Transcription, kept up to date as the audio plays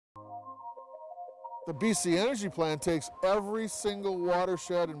The BC Energy Plan takes every single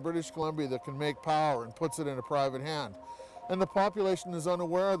watershed in British Columbia that can make power and puts it in a private hand. And the population is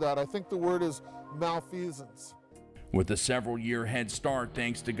unaware of that. I think the word is malfeasance. With a several-year head start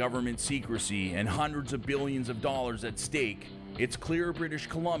thanks to government secrecy and hundreds of billions of dollars at stake, it's clear British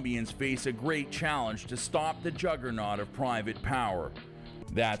Columbians face a great challenge to stop the juggernaut of private power.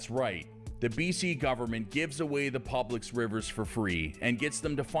 That's right. The BC government gives away the public's rivers for free and gets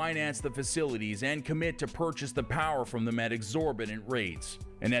them to finance the facilities and commit to purchase the power from them at exorbitant rates.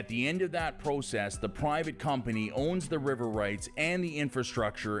 And at the end of that process, the private company owns the river rights and the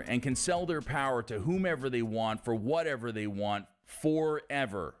infrastructure and can sell their power to whomever they want for whatever they want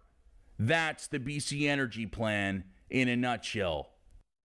forever. That's the BC Energy Plan in a nutshell.